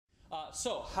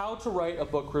So, how to write a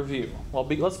book review? Well,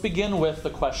 let's begin with the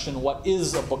question, what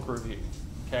is a book review?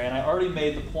 Okay, and I already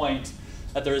made the point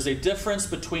that there is a difference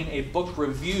between a book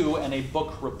review and a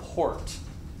book report.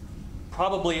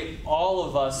 Probably all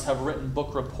of us have written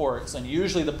book reports, and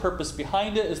usually the purpose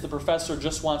behind it is the professor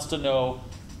just wants to know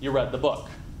you read the book.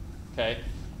 Okay?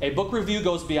 A book review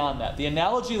goes beyond that. The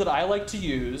analogy that I like to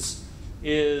use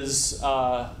is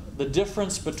the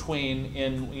difference between,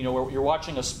 where you're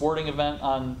watching a sporting event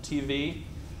on TV,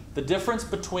 the difference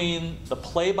between the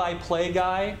play-by-play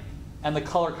guy and the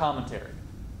color commentary.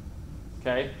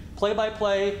 Okay?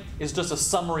 Play-by-play is just a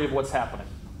summary of what's happening,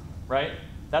 right?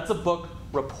 That's a book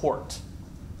report.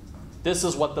 This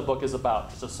is what the book is about,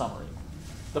 just a summary.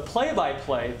 The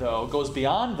play-by-play, though, goes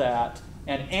beyond that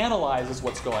and analyzes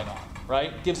what's going on,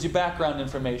 right? Gives you background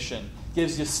information,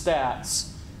 gives you stats,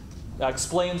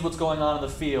 explains what's going on in the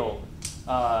field,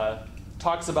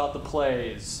 talks about the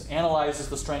plays, analyzes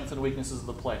the strengths and weaknesses of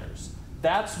the players.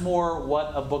 That's more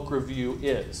what a book review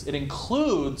is. It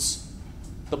includes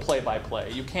the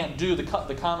play-by-play. You can't do the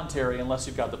commentary unless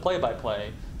you've got the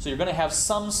play-by-play. So you're going to have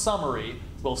some summary,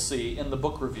 we'll see, in the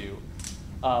book review.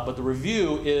 But the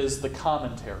review is the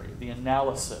commentary, the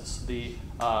analysis, the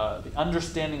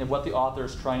understanding of what the author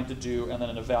is trying to do, and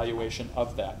then an evaluation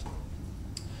of that.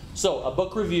 So a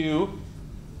book review,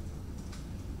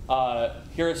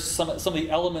 here are some of the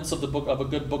elements of a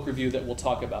good book review that we'll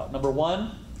talk about. Number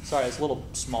one, sorry, it's a little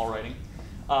small writing.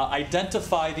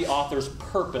 Identify the author's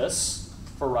purpose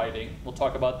for writing. We'll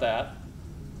talk about that.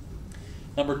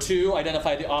 Number two,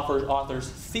 identify the author's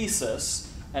thesis.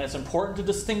 And it's important to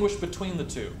distinguish between the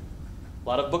two. A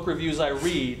lot of book reviews I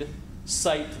read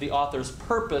cite the author's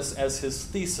purpose as his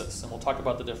thesis, and we'll talk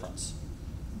about the difference.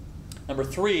 Number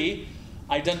three,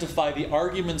 identify the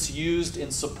arguments used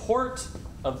in support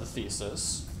of the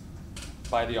thesis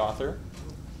by the author.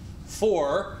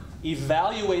 Four,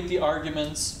 evaluate the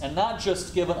arguments and not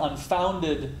just give an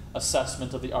unfounded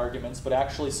assessment of the arguments, but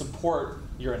actually support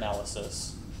your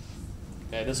analysis.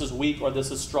 Okay, this is weak or this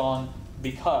is strong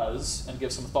because, and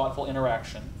give some thoughtful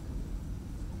interaction.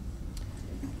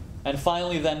 And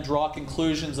finally, then draw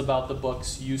conclusions about the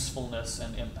book's usefulness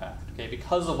and impact. Okay,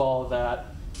 because of all of that,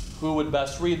 who would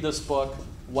best read this book?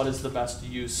 What is the best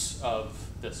use of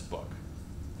this book?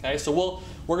 Okay, so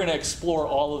we're going to explore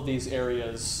all of these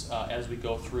areas as we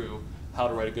go through how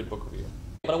to write a good book review.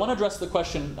 But I want to address the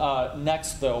question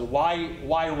next, though.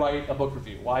 Why write a book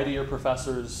review? Why do your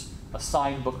professors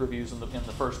assign book reviews in the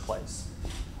first place?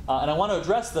 And I want to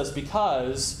address this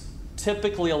because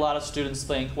typically a lot of students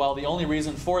think, well, the only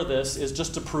reason for this is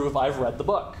just to prove I've read the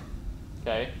book.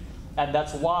 Okay? And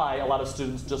that's why a lot of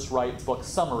students just write book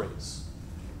summaries.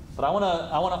 But I want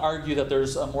to argue that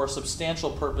there's a more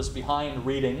substantial purpose behind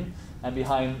reading and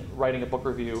behind writing a book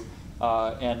review,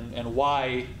 and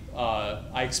why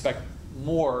I expect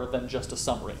more than just a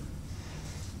summary.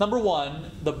 Number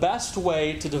one, the best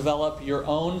way to develop your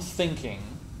own thinking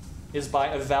is by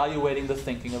evaluating the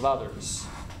thinking of others.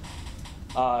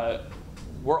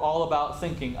 We're all about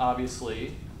thinking,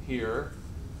 obviously, here.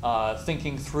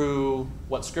 Thinking through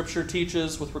what Scripture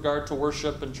teaches with regard to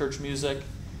worship and church music,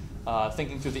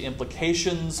 thinking through the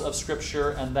implications of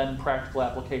Scripture, and then practical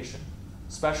application.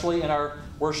 Especially in our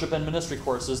worship and ministry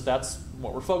courses, that's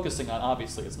what we're focusing on,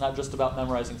 obviously. It's not just about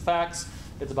memorizing facts,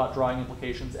 it's about drawing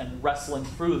implications and wrestling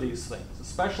through these things,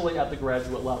 especially at the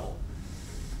graduate level.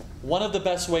 One of the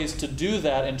best ways to do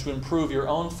that and to improve your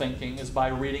own thinking is by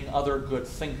reading other good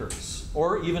thinkers,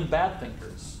 or even bad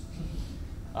thinkers.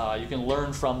 You can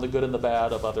learn from the good and the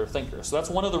bad of other thinkers. So that's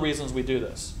one of the reasons we do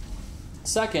this.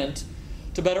 Second,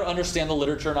 to better understand the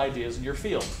literature and ideas in your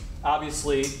field.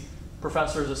 Obviously,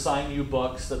 professors assign you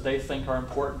books that they think are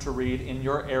important to read in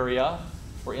your area,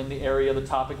 or in the area, the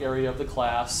topic area of the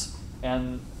class.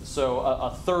 And so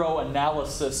a thorough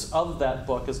analysis of that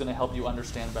book is going to help you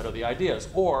understand better the ideas.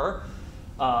 Or,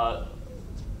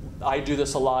 I do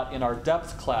this a lot in our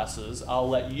depth classes. I'll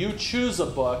let you choose a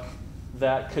book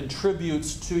that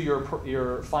contributes to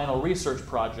your final research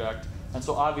project. And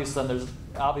so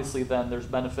obviously then there's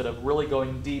benefit of really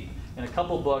going deep in a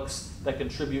couple books that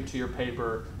contribute to your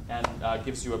paper and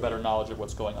gives you a better knowledge of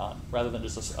what's going on, rather than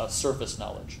just a surface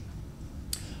knowledge.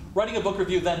 Writing a book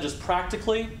review then, just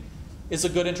practically, is a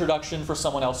good introduction for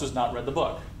someone else who's not read the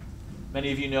book.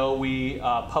 Many of you know we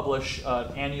publish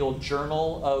an annual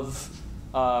journal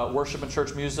of worship and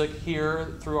church music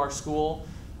here through our school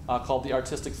called The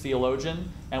Artistic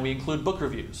Theologian, and we include book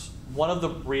reviews. One of the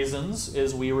reasons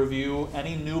is we review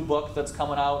any new book that's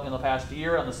coming out in the past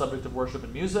year on the subject of worship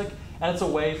and music, and it's a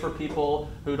way for people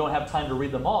who don't have time to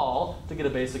read them all to get a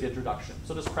basic introduction.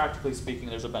 So just practically speaking,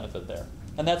 there's a benefit there.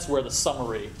 And that's where the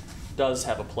summary does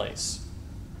have a place.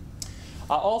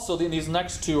 Also, these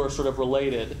next two are sort of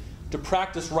related. To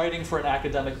practice writing for an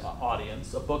academic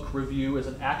audience, a book review is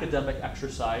an academic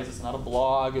exercise. It's not a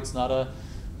blog. It's not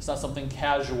something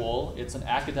casual. It's an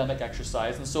academic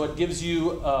exercise, and so it gives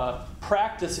you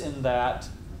practice in that.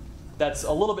 That's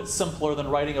a little bit simpler than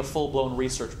writing a full-blown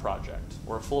research project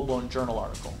or a full-blown journal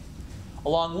article.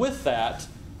 Along with that,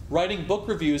 writing book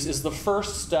reviews is the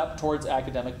first step towards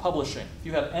academic publishing. If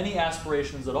you have any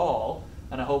aspirations at all,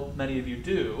 and I hope many of you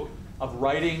do, of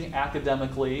writing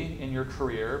academically in your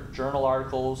career, journal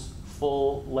articles,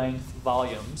 full-length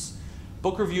volumes,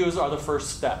 book reviews are the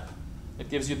first step.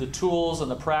 It gives you the tools and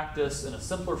the practice in a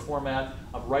simpler format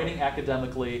of writing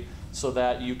academically so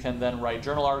that you can then write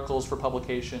journal articles for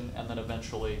publication and then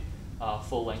eventually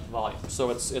full-length volumes. So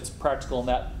it's practical in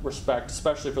that respect,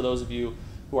 especially for those of you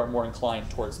who are more inclined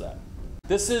towards that.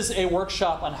 This is a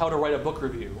workshop on how to write a book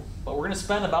review, but we're going to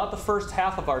spend about the first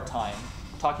half of our time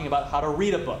talking about how to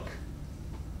read a book.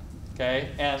 Okay?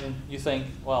 And you think,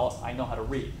 well, I know how to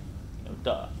read.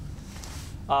 Duh.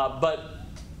 But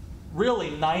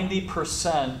really,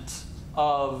 90%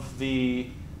 of the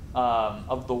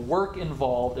work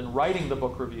involved in writing the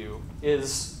book review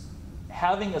is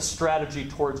having a strategy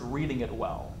towards reading it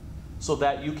well so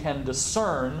that you can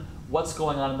discern what's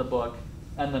going on in the book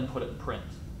and then put it in print.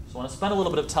 So I want to spend a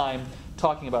little bit of time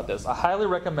talking about this. I highly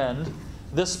recommend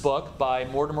this book by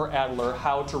Mortimer Adler,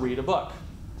 How to Read a Book.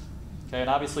 Okay, and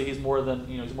obviously he's more than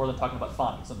talking about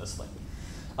phonics in this thing.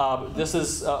 This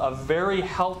is a very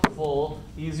helpful,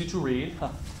 easy to read,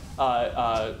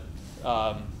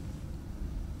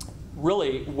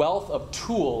 really wealth of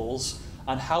tools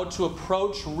on how to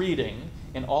approach reading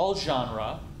in all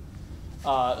genre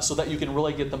so that you can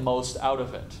really get the most out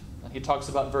of it. And he talks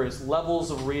about various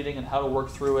levels of reading and how to work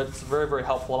through it. It's very, very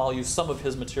helpful, and I'll use some of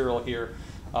his material here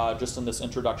just in this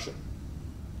introduction.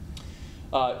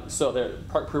 So the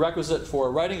prerequisite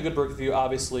for writing a good book review,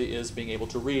 obviously, is being able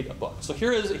to read a book. So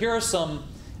here are some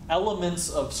elements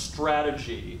of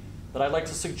strategy that I'd like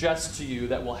to suggest to you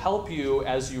that will help you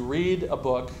as you read a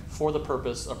book for the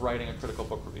purpose of writing a critical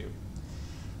book review.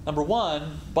 Number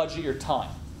one, budget your time.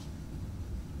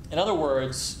 In other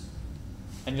words,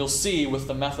 and you'll see with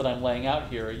the method I'm laying out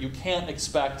here, you can't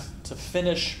expect to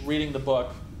finish reading the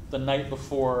book the night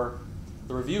before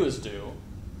the review is due,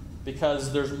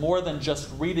 because there's more than just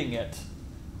reading it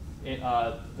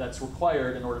that's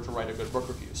required in order to write a good book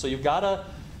review. So you've got to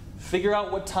figure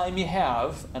out what time you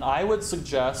have, and I would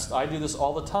suggest, I do this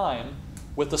all the time,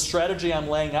 with the strategy I'm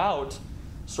laying out,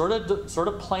 sort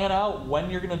of plan out when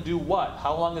you're going to do what.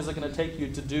 How long is it going to take you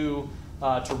to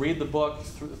read the book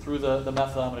through the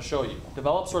method I'm going to show you.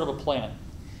 Develop sort of a plan.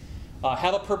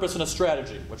 Have a purpose and a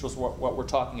strategy, which was what we're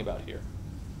talking about here.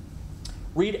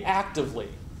 Read actively.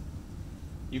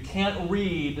 You can't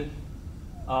read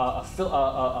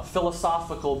a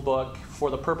philosophical book for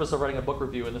the purpose of writing a book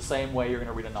review in the same way you're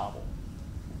going to read a novel.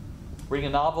 Reading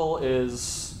a novel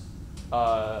is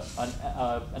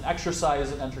an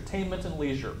exercise in entertainment and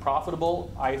leisure.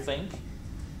 Profitable, I think.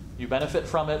 You benefit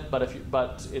from it, but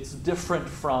it's different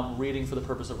from reading for the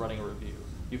purpose of writing a review.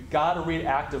 You've got to read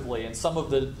actively, and some of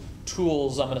the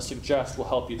tools I'm going to suggest will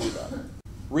help you do that.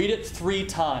 Read it 3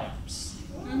 times.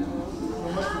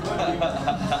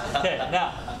 Okay,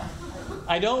 now,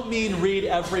 I don't mean read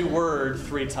every word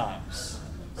 3 times,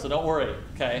 so don't worry,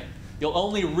 okay? You'll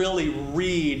only really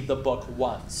read the book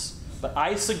once, but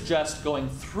I suggest going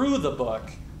through the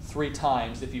book 3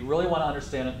 times if you really want to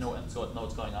understand it and know what's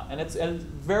going on. And it's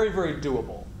very, very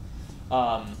doable.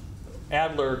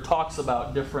 Adler talks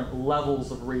about different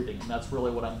levels of reading, and that's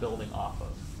really what I'm building off of.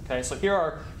 Okay, so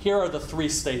here are the 3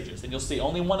 stages, and you'll see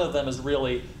only one of them is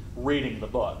really reading the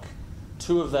book.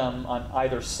 2 of them on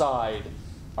either side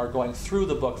are going through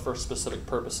the book for specific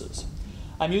purposes.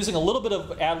 I'm using a little bit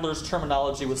of Adler's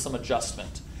terminology with some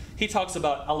adjustment. He talks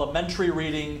about elementary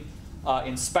reading,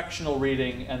 inspectional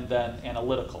reading, and then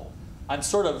analytical. I'm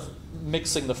sort of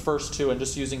mixing the first 2 and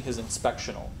just using his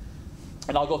inspectional.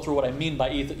 And I'll go through what I mean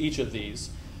by each of these.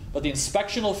 But the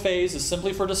inspectional phase is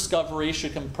simply for discovery,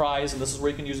 should comprise, and this is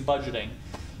where you can use budgeting,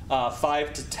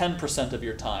 5 to 10% of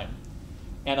your time.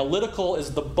 Analytical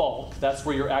is the bulk. That's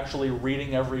where you're actually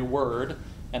reading every word,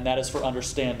 and that is for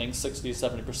understanding, 60 to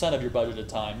 70% of your budgeted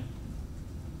time.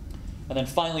 And then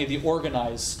finally, the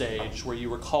organized stage, where you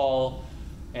recall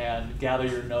and gather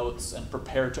your notes and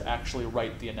prepare to actually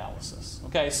write the analysis.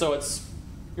 Okay, so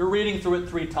you're reading through it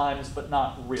 3 times, but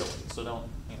not really, so don't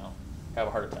have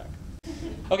a heart attack.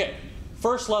 Okay,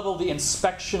 first level, the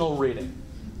inspectional reading.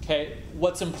 Okay,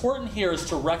 what's important here is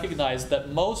to recognize that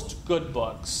most good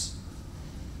books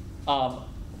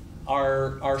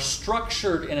are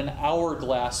structured in an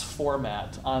hourglass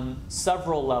format on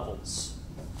several levels.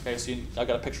 Okay, so I've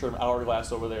got a picture of an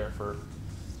hourglass over there for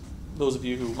those of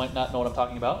you who might not know what I'm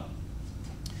talking about.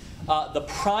 The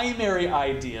primary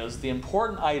ideas, the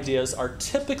important ideas, are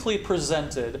typically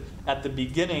presented at the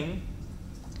beginning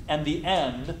and the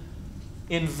end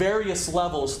in various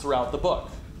levels throughout the book.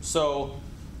 So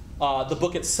the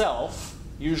book itself,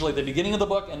 usually the beginning of the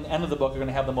book and the end of the book are going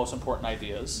to have the most important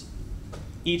ideas.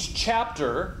 Each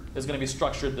chapter is going to be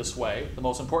structured this way. The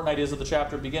most important ideas of the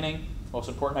chapter beginning, most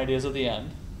important ideas at the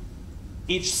end.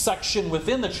 Each section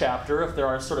within the chapter, if there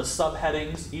are sort of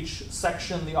subheadings, each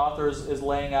section the author is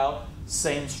laying out,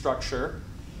 same structure.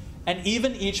 And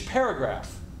even each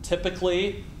paragraph,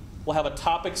 typically we'll have a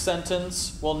topic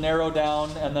sentence, we'll narrow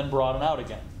down, and then broaden out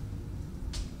again.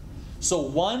 So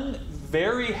one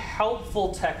very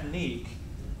helpful technique,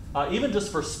 even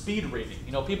just for speed reading.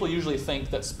 You know, people usually think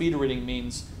that speed reading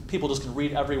means people just can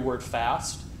read every word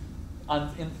fast.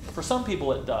 For some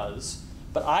people it does,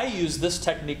 but I use this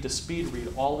technique to speed read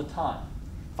all the time.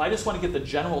 If I just want to get the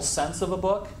general sense of a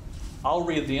book, I'll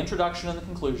read the introduction and the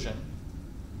conclusion,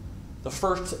 the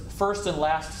first and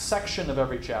last section of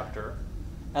every chapter,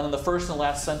 and then the first and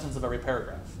last sentence of every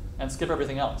paragraph, and skip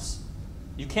everything else.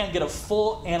 You can't get a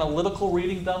full analytical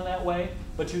reading done that way,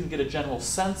 but you can get a general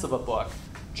sense of a book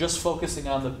just focusing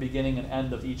on the beginning and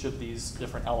end of each of these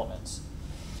different elements.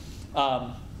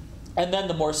 And then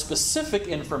the more specific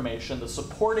information, the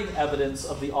supporting evidence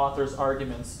of the author's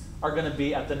arguments, are going to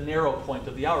be at the narrow point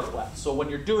of the hourglass. So when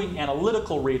you're doing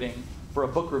analytical reading for a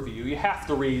book review, you have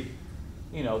to read,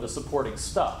 you know, the supporting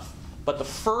stuff. But the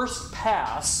first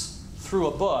pass through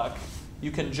a book,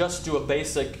 you can just do a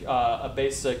basic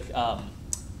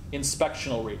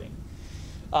inspectional reading.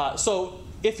 So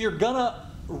if you're going to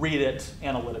read it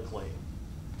analytically,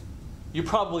 you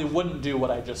probably wouldn't do what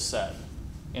I just said.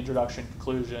 Introduction,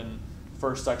 conclusion,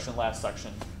 first section, last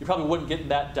section. You probably wouldn't get in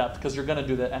that depth because you're going to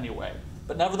do that anyway.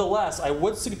 But nevertheless, I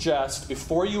would suggest,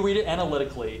 before you read it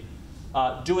analytically,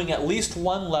 doing at least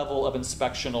one level of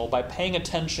inspectional by paying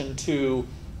attention to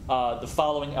the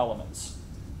following elements.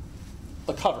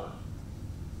 The cover.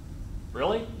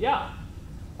 Really? Yeah.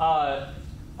 A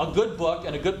good book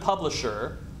and a good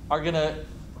publisher are going to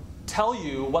tell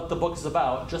you what the book is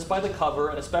about just by the cover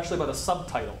and especially by the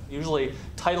subtitle. Usually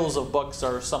titles of books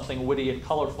are something witty and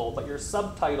colorful, but your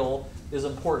subtitle is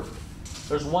important.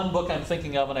 There's one book I'm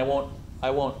thinking of, and I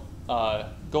won't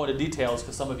go into details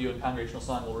because some of you in Congregational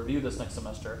Song will review this next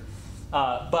semester.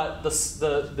 But the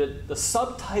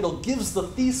subtitle gives the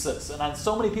thesis, and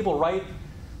so many people write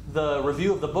the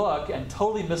review of the book and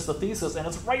totally miss the thesis, and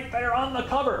it's right there on the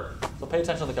cover. So pay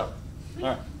attention to the cover. All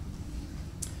right.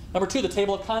 Number 2, the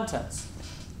table of contents.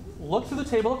 Look through the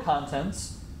table of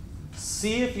contents,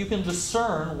 see if you can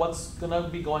discern what's going to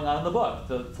be going on in the book,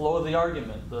 the flow of the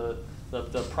argument, the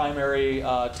primary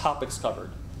topics covered.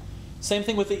 Same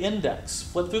thing with the index.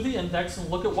 Flip through the index and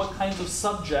look at what kinds of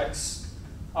subjects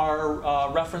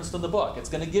are referenced in the book. It's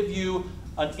going to give you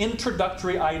an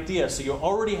introductory idea, so you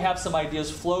already have some ideas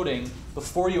floating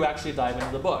before you actually dive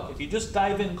into the book. If you just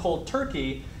dive in cold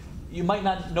turkey, you might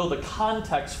not know the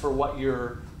context for what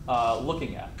you're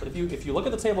looking at. But if you look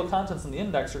at the table of contents in the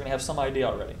index, you're going to have some idea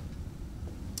already.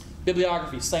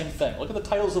 Bibliography, same thing. Look at the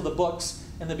titles of the books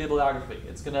in the bibliography.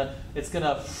 It's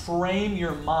gonna frame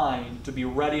your mind to be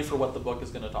ready for what the book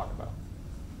is going to talk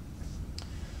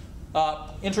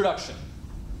about. Introduction.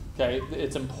 Okay,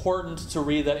 it's important to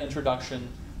read that introduction.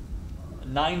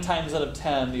 9 times out of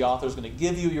 10, the author is going to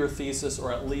give you your thesis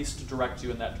or at least direct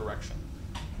you in that direction.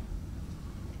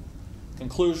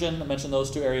 Conclusion. I mentioned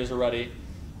those 2 areas already.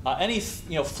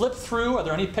 Flip through. Are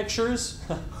there any pictures?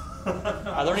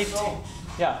 Are there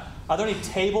any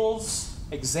tables,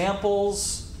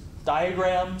 examples,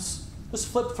 diagrams? Just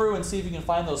flip through and see if you can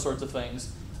find those sorts of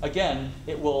things. Again,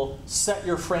 it will set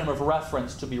your frame of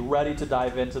reference to be ready to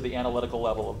dive into the analytical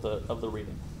level of the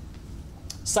reading.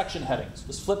 Section headings.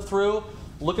 Just flip through,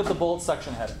 look at the bold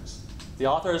section headings. The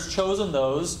author has chosen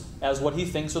those as what he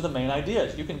thinks are the main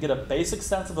ideas. You can get a basic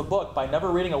sense of a book by never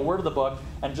reading a word of the book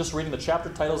and just reading the chapter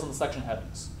titles and the section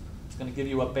headings. It's going to give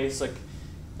you a basic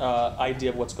idea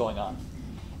of what's going on.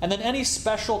 And then any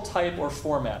special type or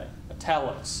formatting,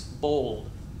 italics, bold,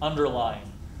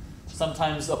 underline.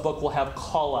 Sometimes a book will have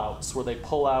call-outs where they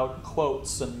pull out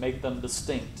quotes and make them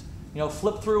distinct.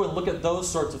 Flip through and look at those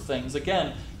sorts of things.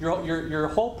 Again, your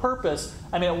whole purpose,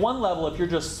 at one level, if you're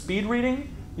just speed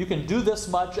reading, you can do this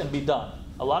much and be done.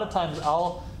 A lot of times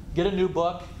I'll get a new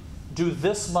book, do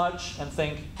this much, and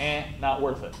think, not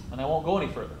worth it. And I won't go any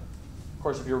further. Of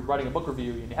course, if you're writing a book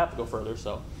review, you have to go further.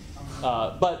 So,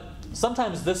 but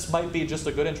sometimes this might be just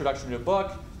a good introduction to a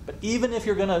book. But even if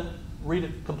you're going to read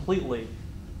it completely,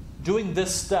 doing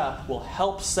this step will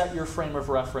help set your frame of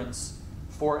reference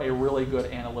for a really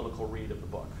good analytical read of the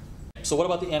book. So what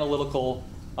about the analytical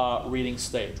reading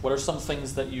stage? What are some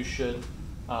things that you should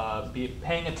be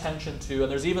paying attention to?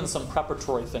 And there's even some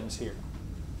preparatory things here.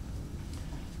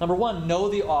 Number one, know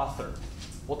the author.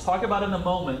 We'll talk about in a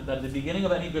moment that at the beginning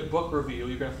of any good book review,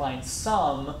 you're going to find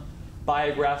some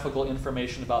biographical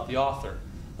information about the author.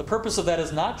 The purpose of that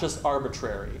is not just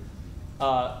arbitrary.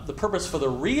 The purpose for the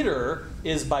reader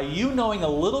is by you knowing a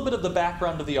little bit of the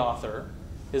background of the author,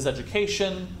 his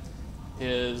education,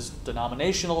 his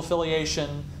denominational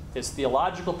affiliation, his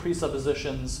theological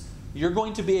presuppositions, you're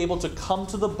going to be able to come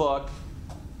to the book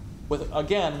with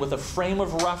a frame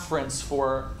of reference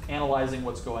for analyzing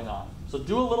what's going on. So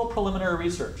do a little preliminary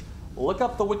research. Look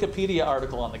up the Wikipedia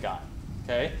article on the guy.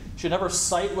 Okay? You should never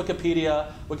cite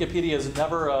Wikipedia. Wikipedia is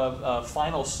never a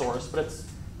final source, but it's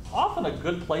often a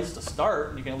good place to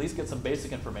start. You can at least get some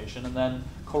basic information and then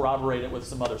corroborate it with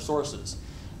some other sources.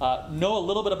 Know a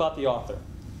little bit about the author.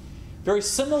 Very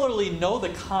similarly, know the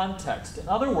context. In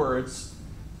other words,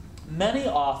 many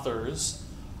authors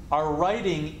are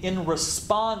writing in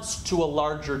response to a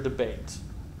larger debate,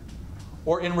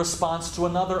 or in response to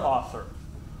another author,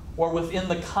 or within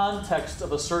the context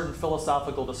of a certain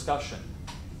philosophical discussion.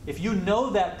 If you know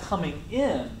that coming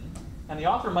in, and the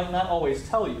author might not always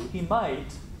tell you, he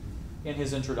might in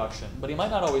his introduction, but he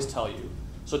might not always tell you.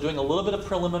 So doing a little bit of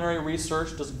preliminary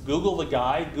research, just Google the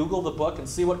guy, Google the book, and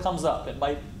see what comes up. It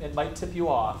might tip you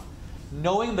off.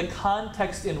 Knowing the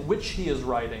context in which he is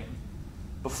writing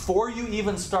before you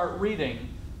even start reading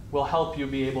will help you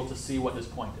be able to see what his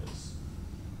point is.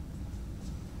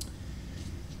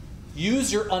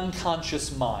 Use your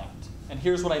unconscious mind. And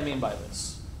here's what I mean by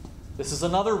this. This is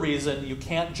another reason you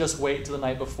can't just wait till the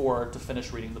night before to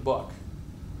finish reading the book.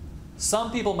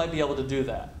 Some people might be able to do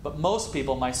that, but most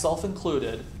people, myself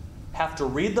included, have to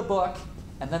read the book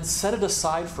and then set it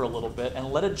aside for a little bit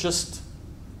and let it just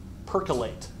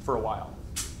percolate for a while.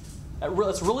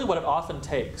 That's really what it often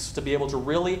takes to be able to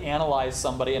really analyze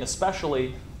somebody and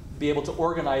especially be able to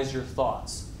organize your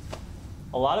thoughts.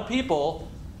 A lot of people,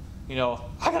 I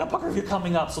got a book review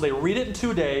coming up, so they read it in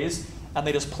 2 days and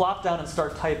they just plop down and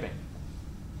start typing.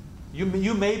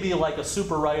 You may be like a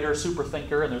super writer, super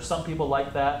thinker, and there's some people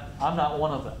like that. I'm not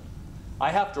one of them.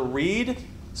 I have to read,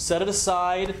 set it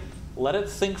aside, let it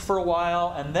think for a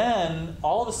while, and then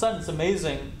all of a sudden it's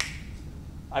amazing.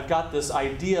 I've got this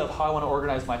idea of how I want to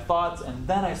organize my thoughts, and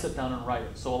then I sit down and write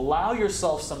it. So allow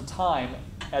yourself some time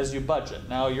as you budget.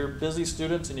 Now, you're busy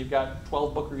students, and you've got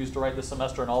 12 book reviews to write this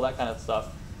semester and all that kind of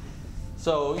stuff.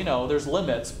 So, there's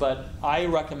limits, but I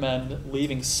recommend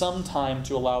leaving some time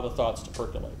to allow the thoughts to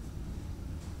percolate.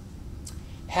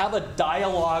 Have a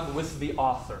dialogue with the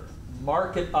author.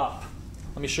 Mark it up.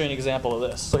 Let me show you an example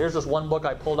of this. So here's just one book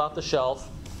I pulled off the shelf.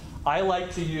 I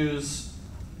like to use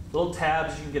little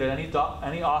tabs you can get at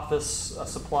any office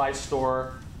supply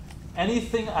store.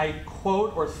 Anything I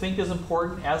quote or think is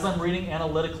important as I'm reading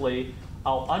analytically,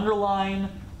 I'll underline,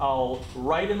 I'll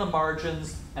write in the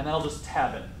margins, and then I'll just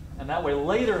tab it. And that way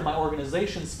later in my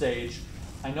organization stage,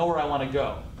 I know where I want to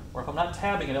go. Or if I'm not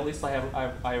tabbing it, at least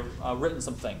I've written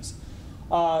some things.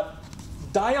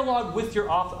 Dialogue with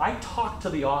your author. I talk to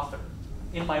the author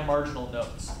in my marginal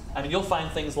notes. I mean, you'll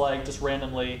find things like, just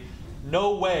randomly,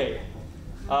 no way.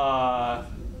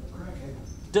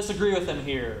 Disagree with him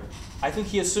here. I think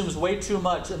he assumes way too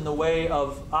much in the way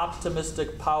of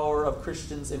optimistic power of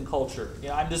Christians in culture.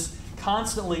 I'm just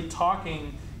constantly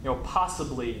talking,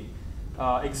 possibly,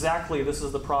 exactly this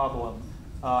is the problem.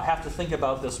 Have to think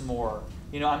about this more.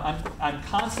 I'm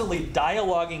constantly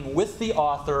dialoguing with the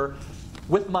author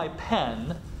with my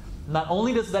pen. Not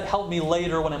only does that help me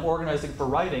later when I'm organizing for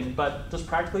writing, but just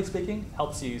practically speaking,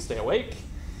 helps you stay awake.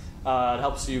 It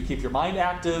helps you keep your mind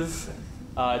active.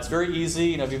 It's very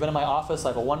easy. If you've been in my office, I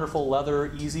have a wonderful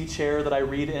leather easy chair that I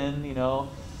read in,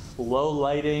 low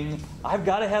lighting. I've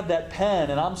got to have that pen,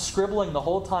 and I'm scribbling the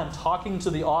whole time, talking to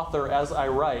the author as I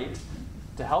write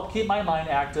to help keep my mind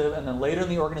active, and then later in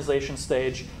the organization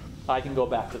stage, I can go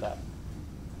back to that.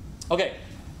 Okay,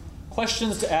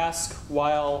 questions to ask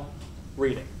while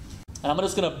reading. And I'm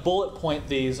just going to bullet point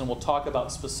these, and we'll talk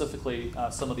about specifically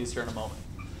some of these here in a moment.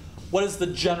 What is the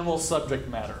general subject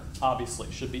matter?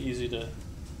 Obviously, should be easy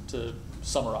to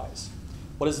summarize.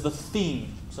 What is the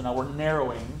theme? So now we're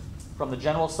narrowing from the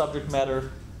general subject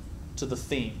matter to the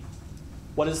theme.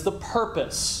 What is the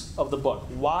purpose of the book?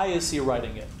 Why is he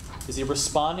writing it? Is he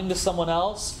responding to someone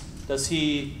else? Does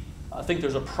he think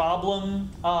there's a problem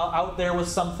out there with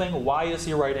something? Why is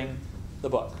he writing the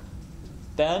book?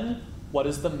 Then, what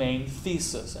is the main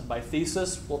thesis? And by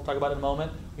thesis, we'll talk about it in a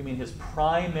moment, we mean his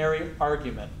primary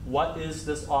argument. What is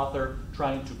this author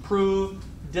trying to prove,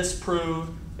 disprove,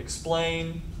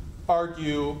 explain,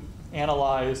 argue,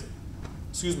 analyze,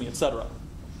 etc.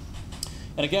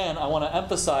 And again, I want to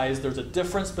emphasize there's a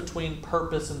difference between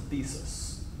purpose and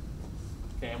thesis.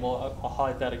 Okay, and I'll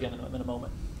highlight that again in a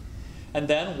moment. And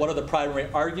then, what are the primary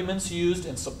arguments used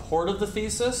in support of the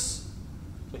thesis?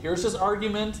 So here's his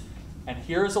argument, and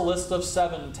here's a list of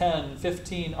 7, 10,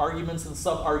 15 arguments and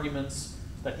sub-arguments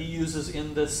that he uses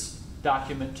in this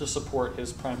document to support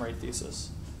his primary thesis.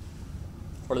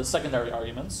 Or the secondary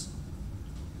arguments.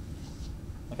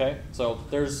 Okay, so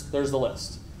there's the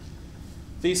list.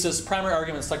 Thesis, primary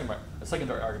arguments,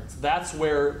 secondary arguments. That's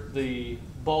where the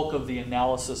bulk of the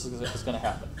analysis is going to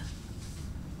happen.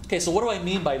 Okay, so what do I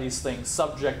mean by these things?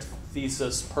 Subject,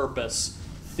 thesis, purpose,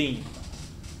 theme.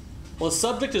 Well, the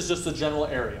subject is just the general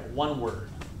area, one word,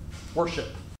 worship.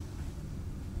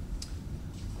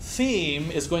 Theme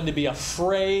is going to be a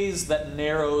phrase that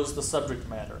narrows the subject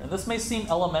matter. And this may seem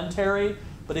elementary,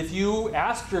 but if you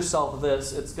ask yourself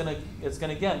this, it's going to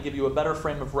again give you a better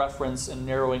frame of reference in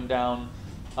narrowing down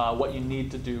what you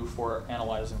need to do for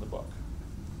analyzing the book.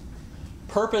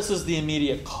 Purpose is the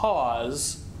immediate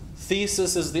cause.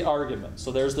 Thesis is the argument.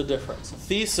 So there's the difference.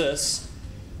 Thesis,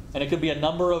 and it could be a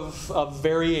number of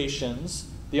variations,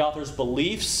 the author's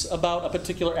beliefs about a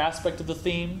particular aspect of the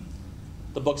theme,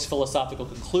 the book's philosophical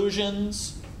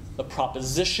conclusions, the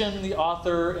proposition the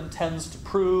author intends to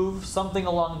prove, something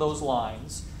along those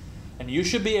lines. And you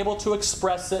should be able to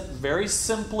express it very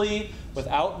simply,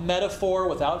 without metaphor,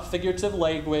 without figurative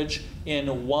language,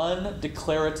 in one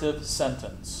declarative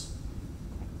sentence.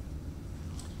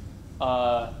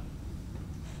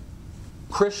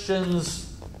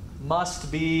 Christians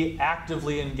must be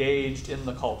actively engaged in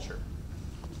the culture.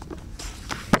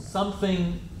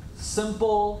 Something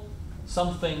simple,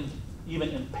 something even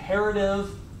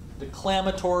imperative,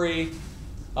 declamatory,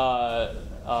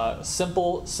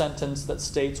 simple sentence that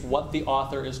states what the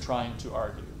author is trying to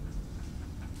argue.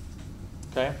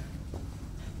 Okay?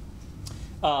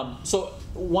 So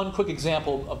one quick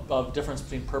example of difference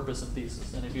between purpose and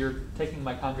thesis. And if you're taking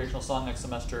my congregational song next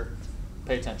semester,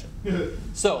 pay attention.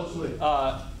 So,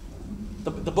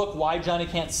 the book Why Johnny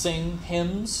Can't Sing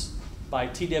Hymns by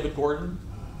T. David Gordon,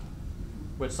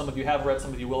 which some of you have read,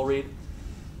 some of you will read.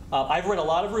 I've read a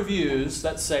lot of reviews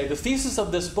that say the thesis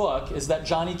of this book is that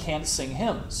Johnny can't sing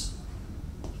hymns.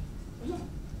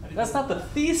 That's not the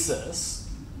thesis,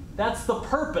 that's the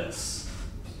purpose.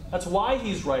 That's why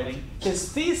he's writing. His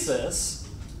thesis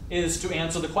is to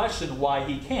answer the question why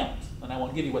he can't. And I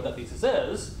won't give you what that thesis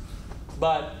is,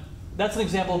 but that's an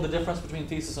example of the difference between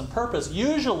thesis and purpose.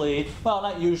 Usually, well,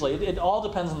 not usually, it all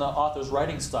depends on the author's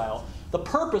writing style. The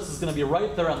purpose is going to be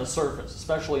right there on the surface,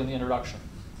 especially in the introduction.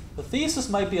 The thesis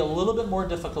might be a little bit more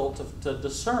difficult to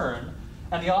discern,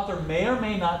 and the author may or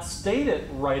may not state it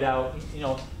right out.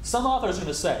 Some authors are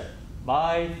going to say,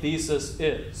 my thesis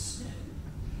is.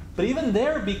 But even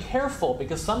there, be careful,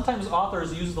 because sometimes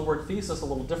authors use the word thesis a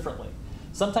little differently.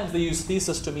 Sometimes they use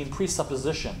thesis to mean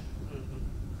presupposition.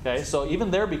 Okay, so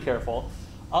even there, be careful.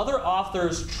 Other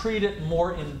authors treat it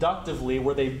more inductively,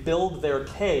 where they build their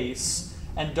case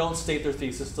and don't state their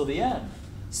thesis till the end.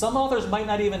 Some authors might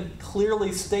not even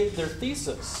clearly state their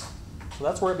thesis. So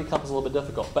that's where it becomes a little bit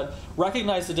difficult. But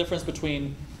recognize the difference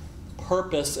between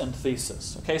purpose and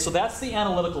thesis. Okay, so that's the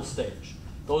analytical stage.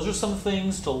 Those are some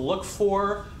things to look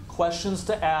for, questions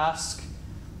to ask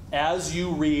as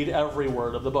you read every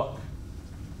word of the book.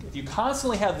 If you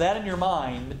constantly have that in your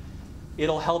mind,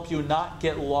 it'll help you not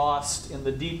get lost in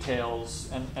the details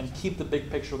and keep the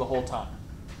big picture the whole time.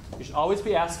 You should always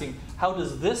be asking, how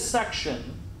does this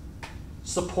section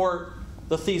support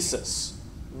the thesis?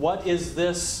 What is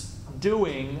this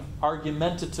doing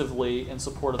argumentatively in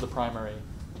support of the primary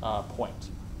point?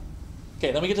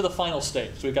 Okay, then we get to the final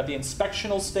stage. So we've got the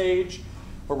inspectional stage,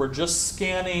 where we're just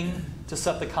scanning to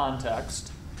set the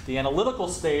context. The analytical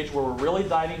stage, where we're really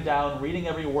diving down, reading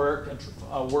every word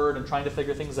and trying to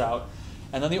figure things out.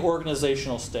 And then the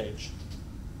organizational stage.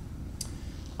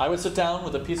 I would sit down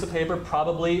with a piece of paper,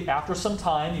 probably after some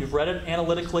time. You've read it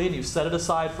analytically and you've set it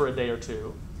aside for a day or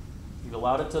two. You've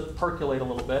allowed it to percolate a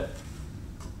little bit.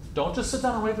 Don't just sit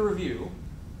down and write the review.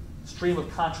 Stream of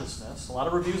consciousness. A lot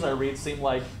of reviews I read seem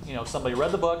like somebody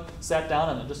read the book, sat down,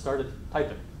 and then just started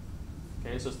typing.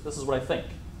 Okay, so this is what I think.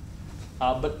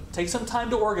 But take some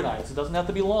time to organize. It doesn't have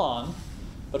to be long.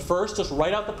 But first, just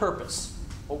write out the purpose.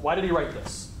 Well, why did he write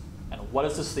this? And what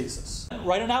is his thesis? And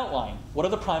write an outline. What are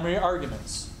the primary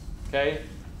arguments? Okay,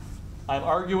 I'm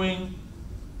arguing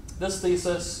this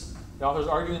thesis. The author's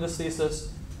arguing this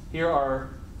thesis. Here are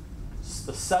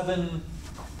the 7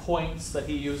 points that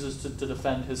he uses to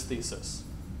defend his thesis.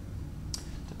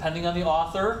 Depending on the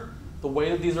author, the way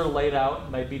that these are laid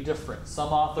out might be different.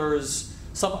 Some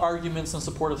arguments in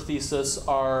support of thesis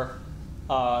are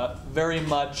very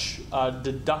much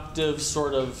deductive,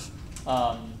 sort of,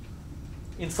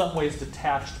 in some ways,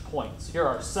 detached points. Here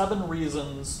are 7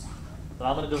 reasons that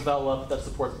I'm going to develop that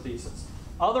support the thesis.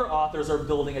 Other authors are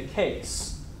building a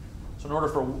case. So in order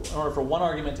for one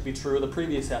argument to be true, the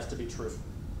previous has to be true.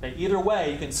 Okay? Either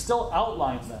way, you can still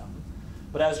outline them,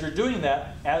 but as you're doing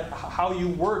that, how you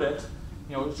word it,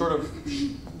 sort of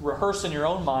rehearse in your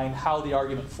own mind how the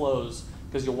argument flows,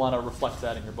 because you'll want to reflect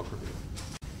that in your book review.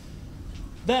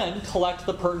 Then collect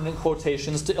the pertinent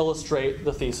quotations to illustrate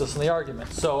the thesis and the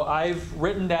argument. So I've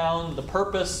written down the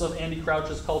purpose of Andy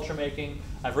Crouch's culture making.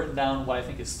 I've written down what I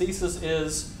think his thesis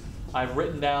is. I've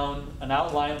written down an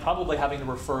outline, probably having to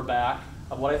refer back,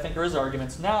 of what I think are his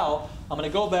arguments. Now I'm going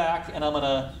to go back and I'm going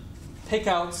to pick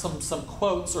out some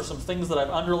quotes or some things that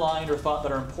I've underlined or thought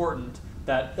that are important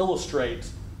that illustrate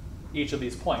each of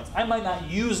these points. I might not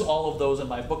use all of those in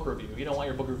my book review. You don't want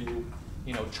your book review,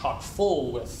 chock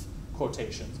full with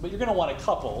quotations, but you're going to want a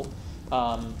couple.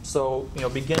 So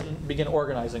begin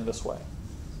organizing this way.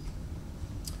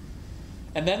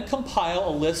 And then compile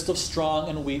a list of strong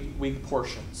and weak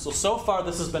portions. So far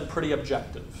this has been pretty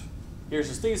objective. Here's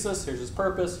his thesis, here's his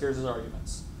purpose, here's his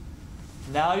arguments.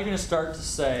 Now you're going to start to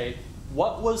say,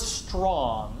 what was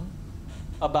strong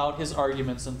about his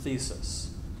arguments and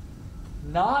thesis?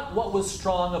 Not what was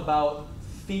strong about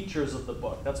features of the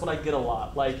book. That's what I get a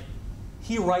lot. Like,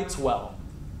 he writes well.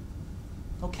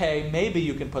 Okay, maybe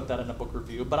you can put that in a book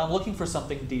review, but I'm looking for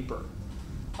something deeper.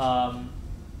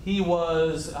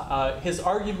 His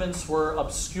arguments were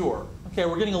obscure. Okay,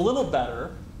 we're getting a little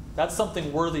better. That's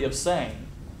something worthy of saying.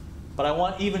 But I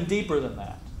want even deeper than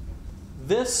that.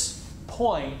 This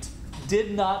point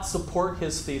did not support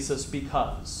his thesis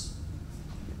because.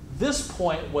 This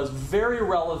point was very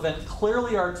relevant,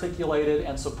 clearly articulated,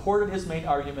 and supported his main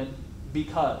argument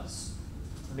because.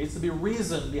 There needs to be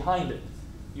reason behind it.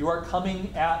 You are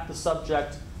coming at the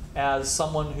subject as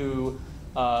someone who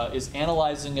is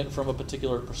analyzing it from a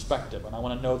particular perspective, and I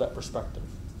want to know that perspective.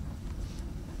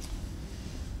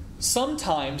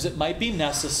 Sometimes it might be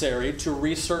necessary to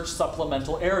research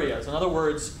supplemental areas. In other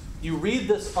words, you read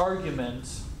this argument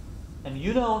and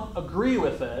you don't agree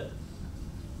with it,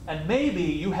 and maybe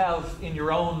you have in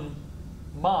your own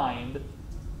mind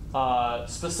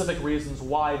specific reasons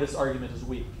why this argument is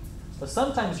weak. But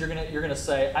sometimes you're gonna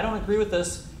say, I don't agree with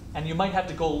this, and you might have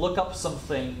to go look up some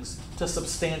things to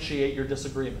substantiate your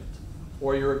disagreement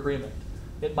or your agreement.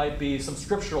 It might be some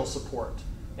scriptural support,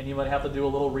 and you might have to do a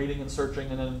little reading and searching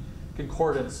and then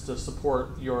concordance to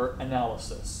support your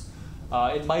analysis.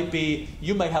 It might be,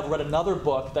 you might have read another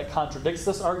book that contradicts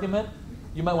this argument.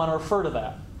 You might want to refer to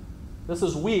that. This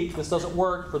is weak, this doesn't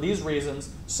work for these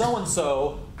reasons.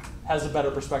 So-and-so has a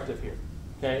better perspective here.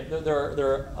 Okay,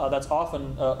 that's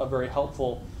often a very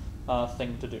helpful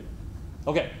thing to do.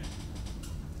 Okay,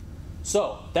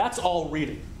 so that's all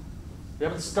reading. We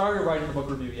haven't started writing the book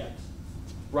review yet.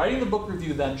 Writing the book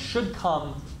review then should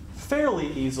come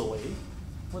fairly easily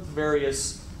with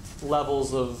various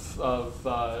levels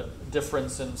of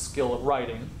difference in skill of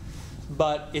writing.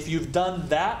 But if you've done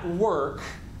that work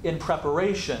in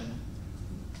preparation,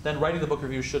 then writing the book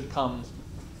review should come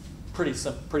pretty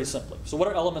simply. So what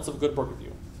are elements of a good book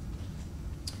review?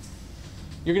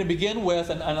 You're going to begin with,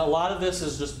 and a lot of this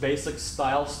is just basic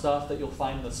style stuff that you'll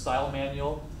find in the style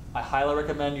manual. I highly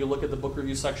recommend you look at the book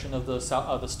review section of the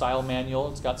style manual.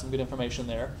 It's got some good information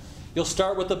there. You'll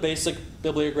start with the basic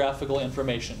bibliographical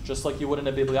information, just like you would in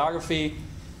a bibliography.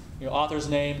 Your author's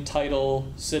name,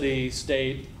 title, city,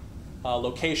 state,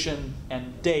 location,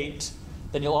 and date.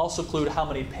 Then you'll also include how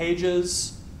many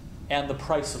pages and the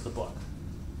price of the book.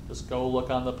 Just go look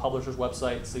on the publisher's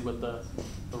website and see what the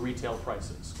retail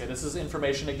price is. Okay, this is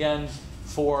information, again,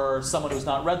 for someone who's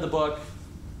not read the book.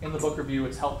 In the book review,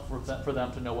 it's helpful for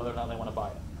them to know whether or not they want to buy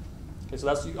it. Okay, so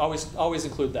that's, you always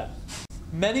include that.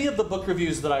 Many of the book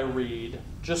reviews that I read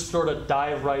just sort of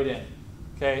dive right in.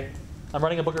 Okay, I'm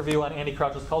writing a book review on Andy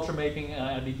Crouch's culture making, and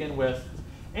I begin with,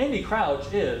 Andy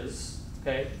Crouch is,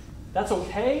 okay, that's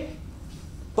okay,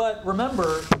 but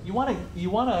remember, you want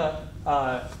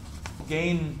to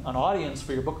gain an audience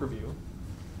for your book review.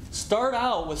 Start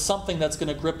out with something that's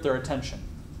going to grip their attention.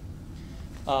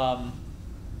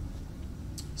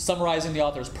 Summarizing the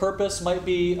author's purpose might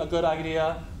be a good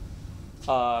idea.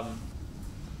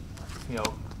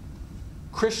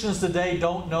 Christians today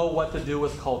don't know what to do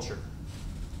with culture.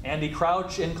 Andy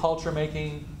Crouch in Culture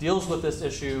Making deals with this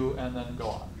issue, and then go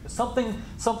on.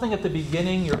 Something at the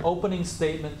beginning, your opening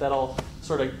statement that'll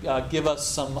sort of give us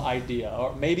some idea,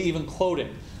 or maybe even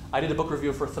quoting. I did a book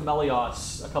review for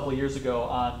Themelios a couple of years ago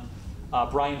on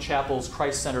Bryan Chapell's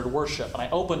Christ-centered worship, and I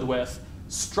opened with,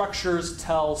 "Structures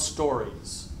tell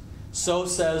stories. So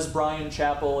says Bryan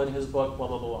Chapell in his book, blah,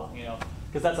 blah, blah,"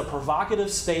 because that's a provocative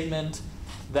statement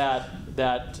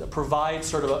that provides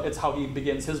sort of, it's how he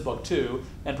begins his book too,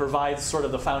 and provides sort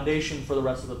of the foundation for the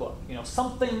rest of the book.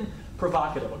 Something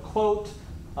provocative, a quote,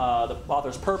 the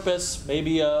author's purpose,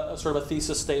 maybe a sort of a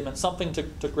thesis statement, something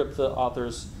to grip the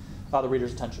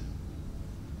reader's attention.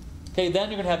 Okay, then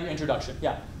you're going to have your introduction.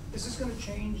 Yeah? Is this going to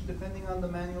change depending on the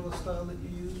manual style that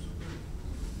you use?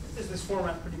 Is this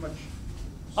format pretty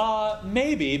much?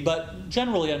 Maybe, but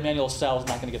generally a manual style is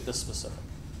not going to get this specific.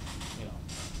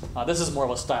 This is more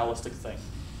of a stylistic thing.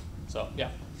 So, yeah.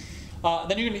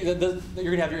 Then you're going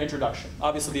to have your introduction.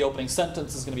 Obviously, the opening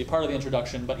sentence is going to be part of the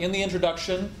introduction, but in the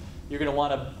introduction, you're going to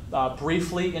want to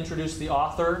briefly introduce the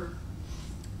author,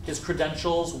 his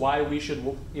credentials, why we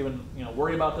should even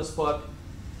worry about this book,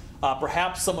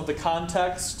 perhaps some of the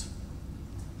context.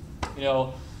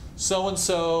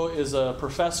 So-and-so is a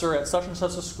professor at such and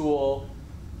such a school.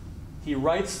 He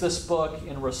writes this book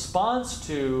in response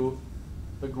to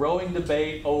the growing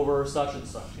debate over such and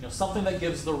such. Something that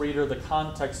gives the reader the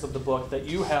context of the book that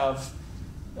you have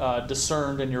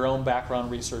discerned in your own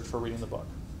background research for reading the book.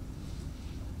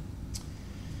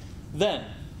 Then,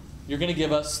 you're going to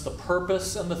give us the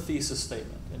purpose and the thesis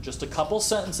statement. In just a couple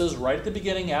sentences right at the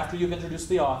beginning after you've introduced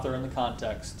the author and the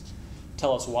context.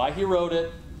 Tell us why he wrote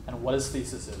it and what his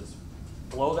thesis is.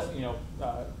 Blow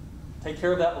that, take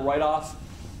care of that right off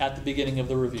at the beginning of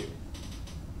the review.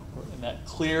 In that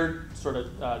clear, sort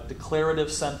of declarative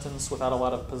sentence without a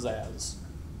lot of pizzazz.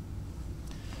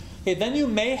 Okay, then you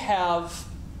may have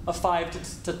a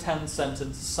 5 to 10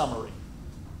 sentence summary.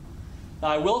 Now,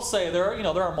 I will say there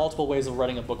are multiple ways of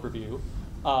writing a book review.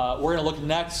 We're going to look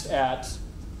next at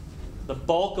the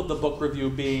bulk of the book review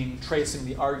being tracing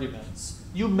the arguments.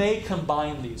 You may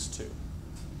combine these two.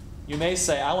 You may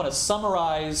say, I want to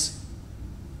summarize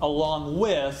along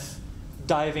with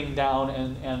diving down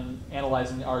and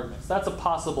analyzing the arguments. That's a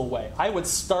possible way. I would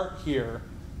start here,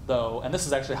 though, and this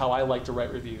is actually how I like to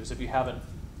write reviews, if you haven't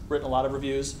written a lot of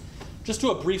reviews, just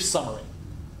do a brief summary.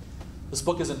 This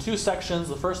book is in 2 sections.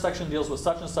 The first section deals with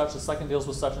such and such. The second deals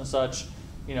with such and such.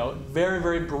 Very,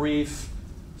 very brief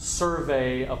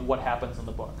survey of what happens in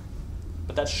the book.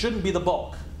 But that shouldn't be the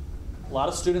bulk. A lot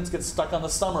of students get stuck on the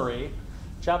summary.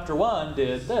 Chapter 1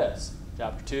 did this.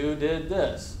 Chapter 2 did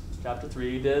this. Chapter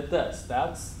 3 did this.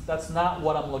 That's not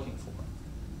what I'm looking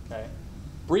for. Okay?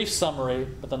 Brief summary,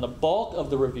 but then the bulk of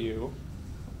the review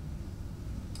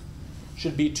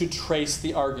should be to trace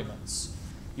the arguments.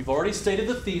 You've already stated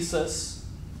the thesis.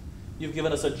 You've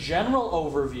given us a general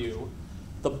overview.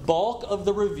 The bulk of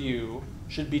the review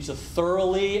should be to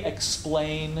thoroughly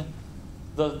explain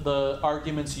the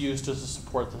arguments used to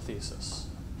support the thesis.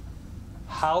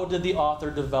 How did the author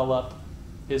develop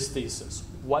his thesis?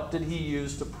 What did he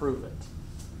use to prove it?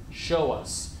 Show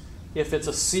us. If it's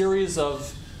a series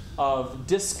of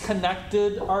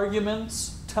disconnected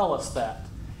arguments, tell us that.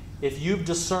 If you've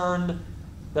discerned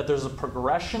that there's a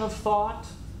progression of thought,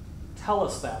 tell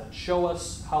us that and show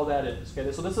us how that is.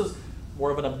 Okay? So this is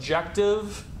more of an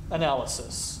objective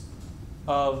analysis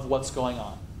of what's going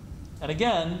on. And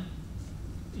again,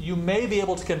 you may be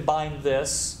able to combine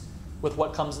this with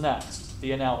what comes next,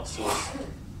 the analysis.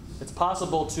 It's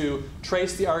possible to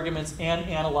trace the arguments and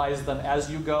analyze them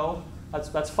as you go.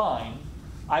 That's fine.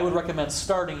 I would recommend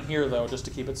starting here, though, just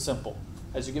to keep it simple.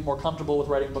 As you get more comfortable with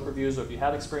writing book reviews, or if you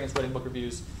have experience writing book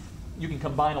reviews, you can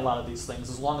combine a lot of these things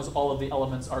as long as all of the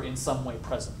elements are in some way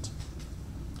present.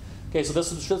 Okay, so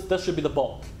this should be the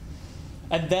bulk.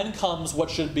 And then comes what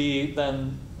should be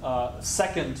then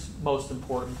second most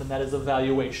important, and that is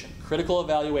evaluation. Critical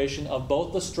evaluation of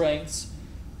both the strengths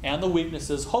and the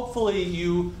weaknesses. Hopefully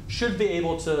you should be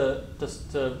able to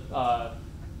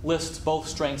list both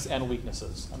strengths and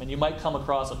weaknesses. I mean, you might come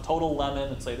across a total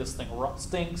lemon and say this thing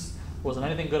stinks, wasn't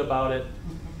anything good about it.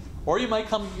 Or you might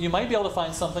be able to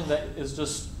find something that is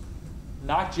just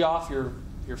knocked you off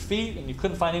your feet and you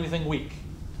couldn't find anything weak.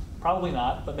 Probably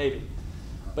not, but maybe.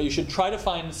 But you should try to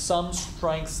find some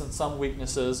strengths and some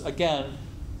weaknesses. Again,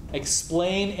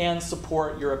 explain and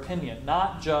support your opinion,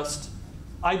 not just,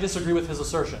 I disagree with his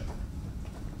assertion.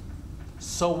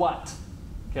 So what?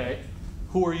 Okay?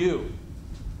 Who are you?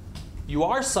 You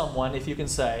are someone if you can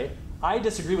say, I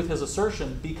disagree with his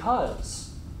assertion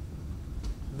because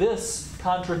this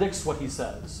contradicts what he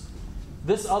says.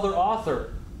 This other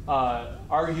author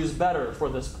argues better for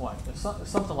this point.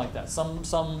 Something like that.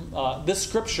 This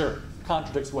scripture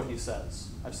contradicts what he says.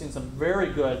 I've seen some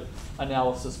very good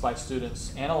analysis by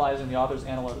students analyzing the author's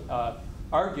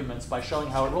arguments by showing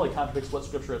how it really contradicts what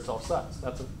scripture itself says.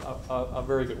 That's a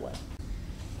very good way.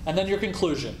 And then your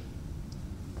conclusion.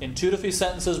 In 2 to 3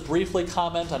 sentences, briefly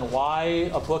comment on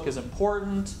why a book is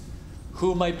important,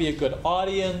 who might be a good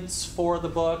audience for the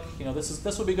book. You know,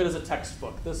 this would be good as a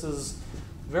textbook. This is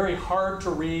very hard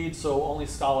to read, so only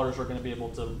scholars are going to be able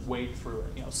to wade through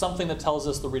it. You know, something that tells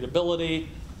us the readability,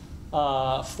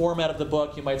 format of the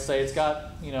book. You might say it's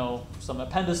got, you know, some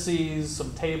appendices,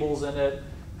 some tables in it.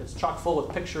 It's chock full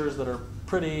of pictures that are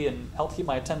pretty and help keep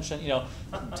my attention. You know,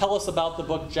 tell us about the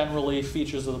book generally,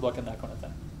 features of the book, and that kind of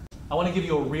thing. I want to give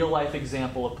you a real-life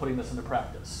example of putting this into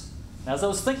practice. And as I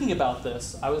was thinking about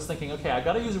this, I was thinking, okay, I've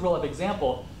got to use a real-life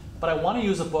example, but I want to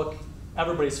use a book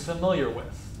everybody's familiar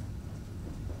with.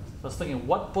 I was thinking,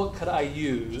 what book could I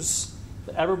use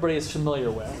that everybody is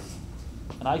familiar with?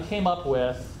 And I came up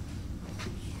with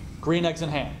Green Eggs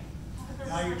and Ham.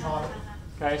 Now you're talking.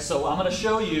 Okay, so I'm going to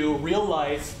show you, real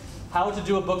life, how to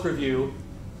do a book review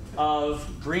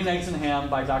of Green Eggs and Ham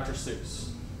by Dr. Seuss.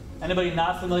 Anybody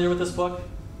not familiar with this book?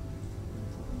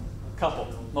 Couple.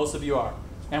 Most of you are.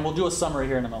 And we'll do a summary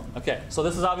here in a moment. Okay, so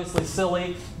this is obviously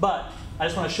silly, but I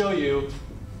just want to show you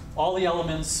all the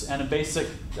elements and a basic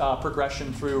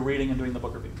progression through reading and doing the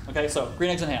book review. Okay, so Green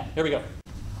Eggs and Ham. Here we go.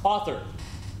 Author.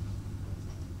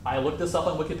 I looked this up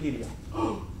on Wikipedia.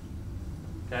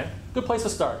 Okay, good place to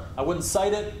start. I wouldn't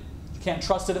cite it. You can't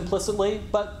trust it implicitly,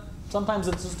 but sometimes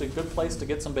it's just a good place to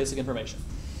get some basic information.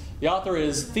 The author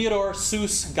is Theodore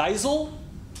Seuss Geisel,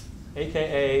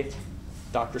 a.k.a.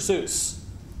 Dr. Seuss.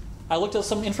 I looked at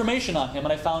some information on him,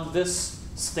 and I found this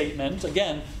statement.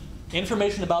 Again,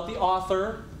 information about the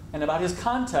author and about his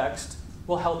context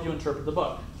will help you interpret the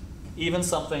book, even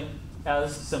something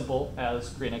as simple as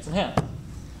Green Eggs and Ham.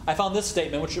 I found this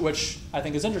statement, which I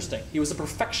think is interesting. He was a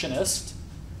perfectionist.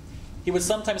 He would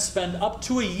sometimes spend up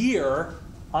to a year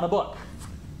on a book.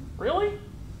 Really?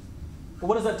 Well,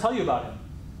 what does that tell you about him?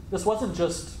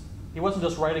 He wasn't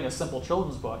just writing a simple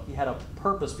children's book. He had a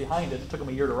purpose behind it. It took him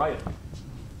a year to write it.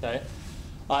 Okay?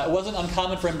 It wasn't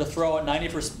uncommon for him to throw out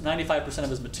 95% of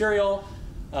his material,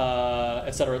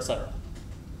 et cetera, et cetera.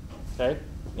 Okay?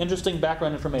 Interesting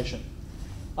background information.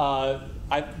 I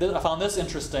found this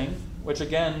interesting, which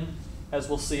again, as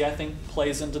we'll see, I think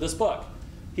plays into this book.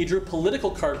 He drew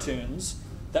political cartoons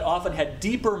that often had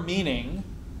deeper meaning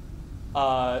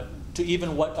to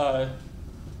even what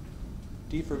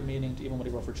he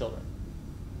wrote for children.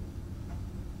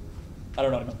 I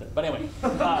don't know what I meant there, but anyway.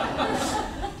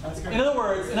 In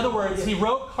other words, he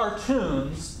wrote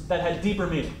cartoons that had deeper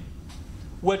meaning,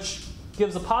 which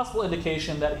gives a possible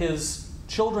indication that his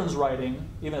children's writing,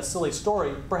 even a silly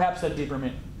story, perhaps had deeper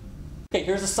meaning. Okay,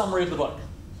 here's a summary of the book.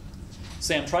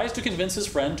 Sam tries to convince his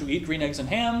friend to eat green eggs and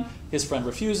ham. His friend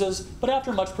refuses, but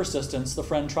after much persistence, the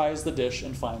friend tries the dish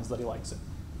and finds that he likes it.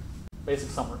 Basic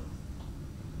summary.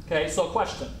 Okay, so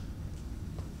question.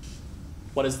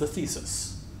 What is the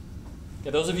thesis? Okay,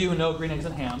 those of you who know Green Eggs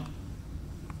and Ham,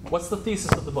 what's the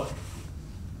thesis of the book?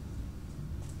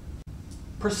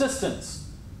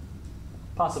 Persistence.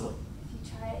 Possibly. If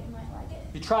you try it, you might like it.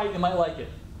 If you try it, you might like it.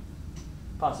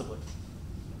 Possibly.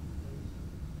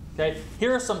 Okay,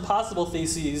 here are some possible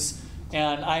theses,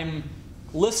 and I'm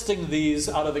listing these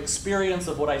out of experience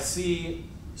of what I see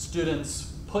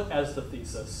students put as the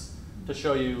thesis to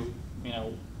show you,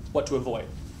 what to avoid.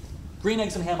 Green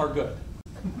Eggs and Ham are good.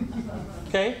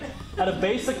 Okay, at a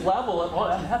basic level,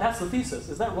 that's the thesis.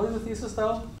 Is that really the thesis,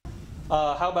 though?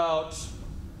 How about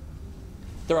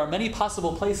there are many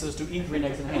possible places to eat green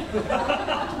eggs and ham?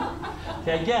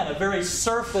 Okay, again, a very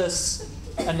surface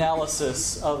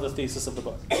analysis of the thesis of the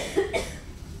book.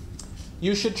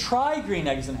 You should try green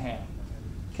eggs and ham.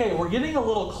 Okay, we're getting a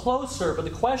little closer, but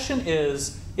the question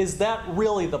is that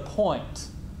really the point?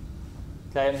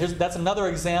 Okay, and that's another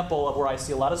example of where I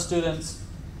see a lot of students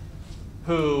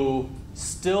who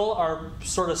still are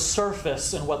sort of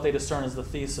surface in what they discern as the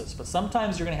thesis, but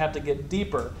sometimes you're going to have to get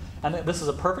deeper. And this is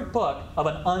a perfect book of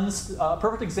a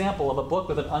perfect example of a book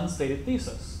with an unstated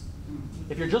thesis.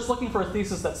 If you're just looking for a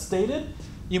thesis that's stated,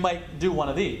 you might do one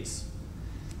of these.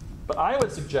 But I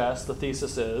would suggest the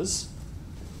thesis is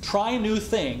try new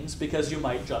things because you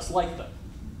might just like them.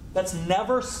 That's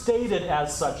never stated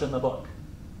as such in the book.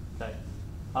 Okay,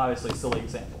 obviously, silly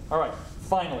example. All right,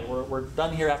 finally, we're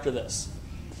done here after this.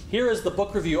 Here is the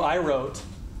book review I wrote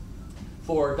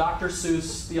for Dr.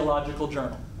 Seuss Theological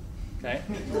Journal. Okay,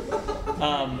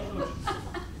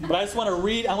 but I just want to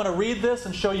read. I want to read this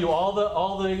and show you all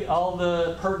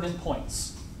the pertinent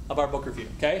points. of our book review.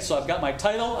 Okay, so I've got my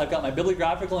title, I've got my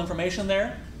bibliographical information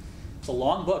there. It's a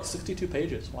long book, 62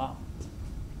 pages, wow.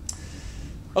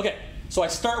 Okay, so I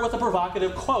start with a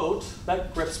provocative quote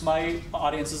that grips my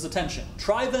audience's attention.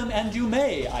 Try them and you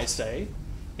may, I say.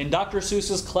 In Dr.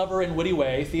 Seuss's clever and witty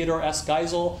way, Theodore S.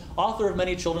 Geisel, author of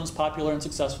many children's popular and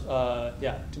successful,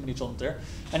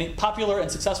 popular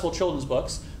and successful children's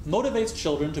books, motivates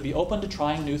children to be open to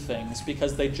trying new things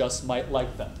because they just might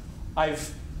like them.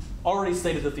 I've already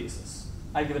stated the thesis.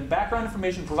 I've given background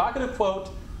information, provocative quote,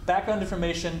 background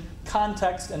information,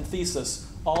 context, and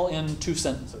thesis, all in 2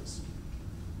 sentences.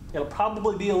 It'll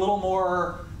probably be a little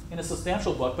more in a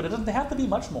substantial book, but it doesn't have to be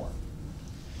much more.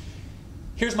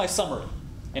 Here's my summary.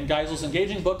 In Geisel's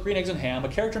engaging book, Green Eggs and Ham, a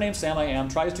character named Sam I Am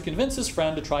tries to convince his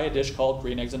friend to try a dish called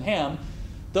green eggs and ham,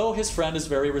 though his friend is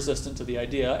very resistant to the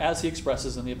idea, as he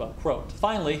expresses in the above quote.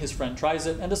 Finally, his friend tries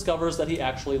it and discovers that he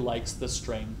actually likes this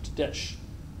strange dish.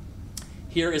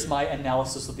 Here is my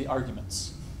analysis of the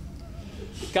arguments.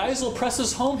 Geisel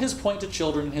presses home his point to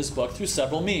children in his book through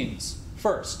several means.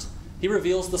 First, he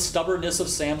reveals the stubbornness of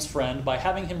Sam's friend by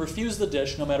having him refuse the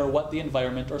dish no matter what the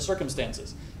environment or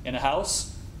circumstances. In a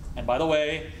house, and by the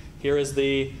way, here is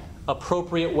the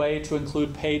appropriate way to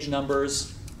include page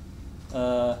numbers.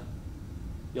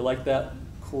 You like that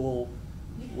cool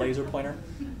laser pointer?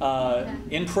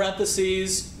 In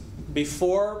parentheses,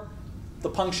 before the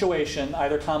punctuation,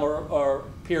 either comma or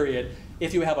period,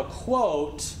 if you have a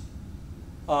quote,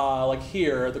 like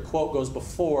here, the quote goes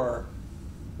before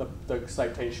the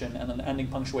citation and then the ending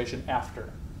punctuation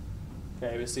after.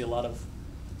 Okay, we see a lot of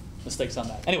mistakes on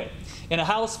that. Anyway, in a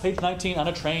house, page 19, on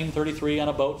a train, 33, on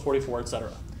a boat, 44,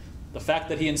 etc. The fact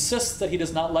that he insists that he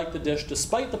does not like the dish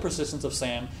despite the persistence of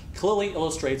Sam clearly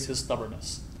illustrates his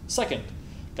stubbornness. Second,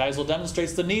 Geisel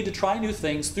demonstrates the need to try new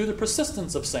things through the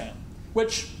persistence of Sam,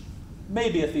 which may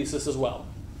be a thesis as well.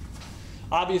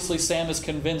 Obviously, Sam is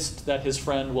convinced that his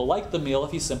friend will like the meal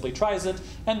if he simply tries it,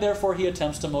 and therefore he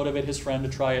attempts to motivate his friend to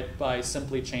try it by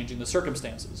simply changing the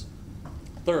circumstances.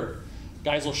 Third,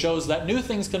 Geisel shows that new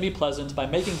things can be pleasant by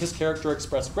making his character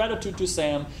express gratitude to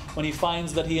Sam when he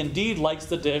finds that he indeed likes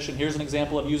the dish, and here's an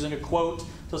example of using a quote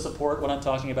to support what I'm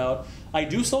talking about. I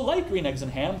do so like green eggs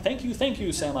and ham. Thank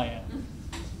you, Sam I Am.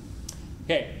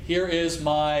 Okay, here is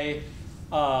my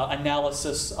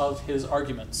analysis of his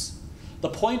arguments. The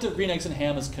point of Green Eggs and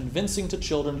Ham is convincing to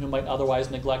children who might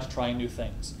otherwise neglect trying new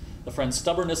things. The friend's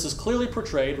stubbornness is clearly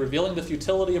portrayed, revealing the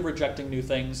futility of rejecting new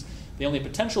things. The only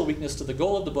potential weakness to the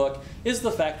goal of the book is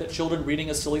the fact that children reading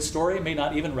a silly story may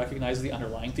not even recognize the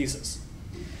underlying thesis.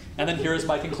 And then here is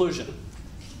my conclusion.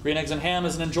 Green Eggs and Ham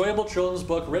is an enjoyable children's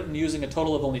book written using a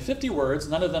total of only 50 words,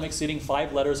 none of them exceeding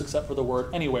 5 letters except for the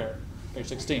word anywhere, page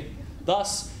 16.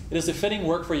 Thus, it is a fitting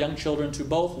work for young children to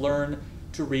both learn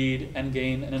to read and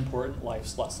gain an important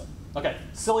life's lesson. Okay,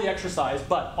 silly exercise,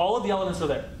 but all of the elements are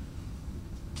there.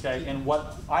 Okay, and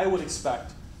what I would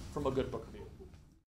expect from a good book.